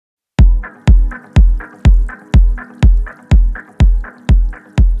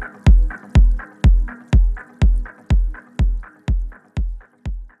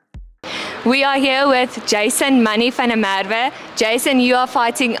We are here with Jason Money van der Merwe. Jason, you are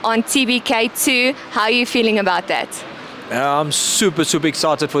fighting on TBK2. How are you feeling about that? I'm super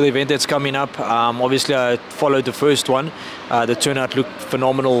excited for the event that's coming up. Obviously, I followed the first one. The turnout looked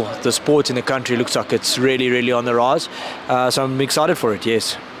phenomenal. The sport in the country looks like it's really on the rise. So I'm excited for it,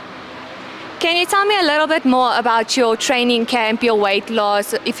 yes. Can you tell me a little bit more about your training camp, your weight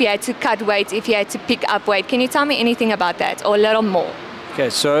loss, if you had to cut weight, if you had to pick up weight? Can you tell me anything about that or a little more? Okay,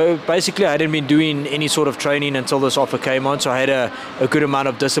 so basically I hadn't been doing any sort of training until this offer came on, so I had a good amount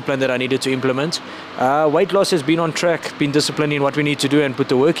of discipline that I needed to implement. Weight loss has been on track, been disciplined in what we need to do and put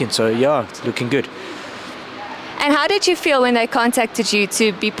the work in, so yeah, it's looking good. And how did you feel when they contacted you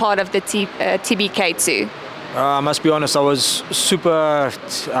to be part of the TBK2? I must be honest, I was super,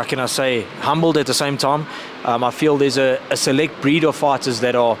 how can I say, humbled at the same time. I feel there's a select breed of fighters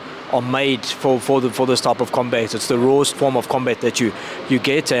that are made for this type of combat. It's the rawest form of combat that you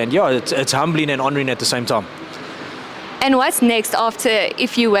get, and yeah, it's humbling and honoring at the same time. And what's next after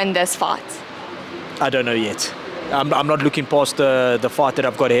if you win this fight? I don't know yet. I'm not looking past the fight that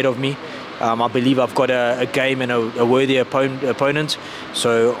I've got ahead of me. I believe I've got a game and a worthy opponent.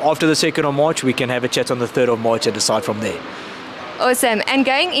 So after the 2nd of March, we can have a chat on the 3rd of March and decide from there. Awesome. And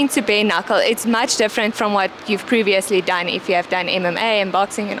going into bare knuckle, it's much different from what you've previously done if you have done MMA and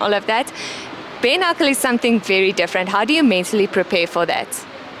boxing and all of that. Bare knuckle is something very different. How do you mentally prepare for that?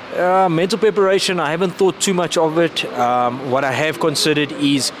 Mental preparation, I haven't thought too much of it. What I have considered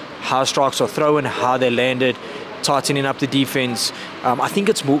is how strikes are thrown, how they're landed, tightening up the defense. I think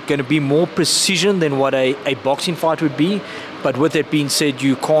it's going to be more precision than what a boxing fight would be. But with that being said,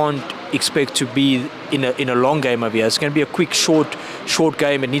 you can't expect to be in a long game over here. It's going to be a quick, short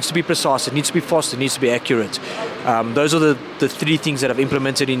game. It needs to be precise, it needs to be fast, it needs to be accurate. Those are the 3 things that I've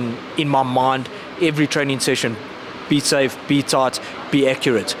implemented in my mind every training session. Be safe, be tight, be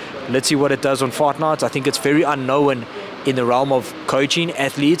accurate. Let's see what it does on fight nights. I think it's very unknown in the realm of coaching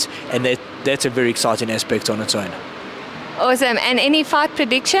athletes, and that's a very exciting aspect on its own. Awesome. And any fight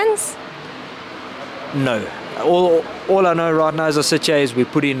predictions? No. All I know right now as I sit here is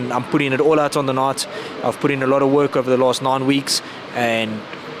I'm putting it all out on the night. I've put in a lot of work over the last 9 weeks, and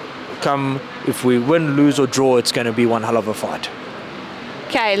if we win, lose or draw, it's going to be one hell of a fight.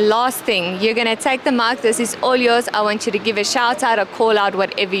 Okay, last thing. You're going to take the mic. This is all yours. I want you to give a shout out or call out,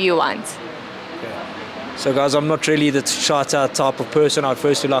 whatever you want. So guys, I'm not really the shout out type of person. I'd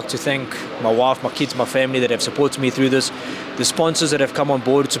firstly like to thank my wife, my kids, my family that have supported me through this, the sponsors that have come on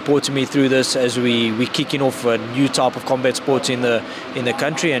board supporting me through this as we're kicking off a new type of combat sports in the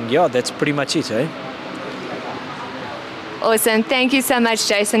country, and yeah, that's pretty much it, eh? Awesome. Thank you so much,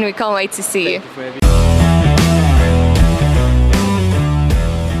 Jason. We can't wait to see you. Thank you for having me.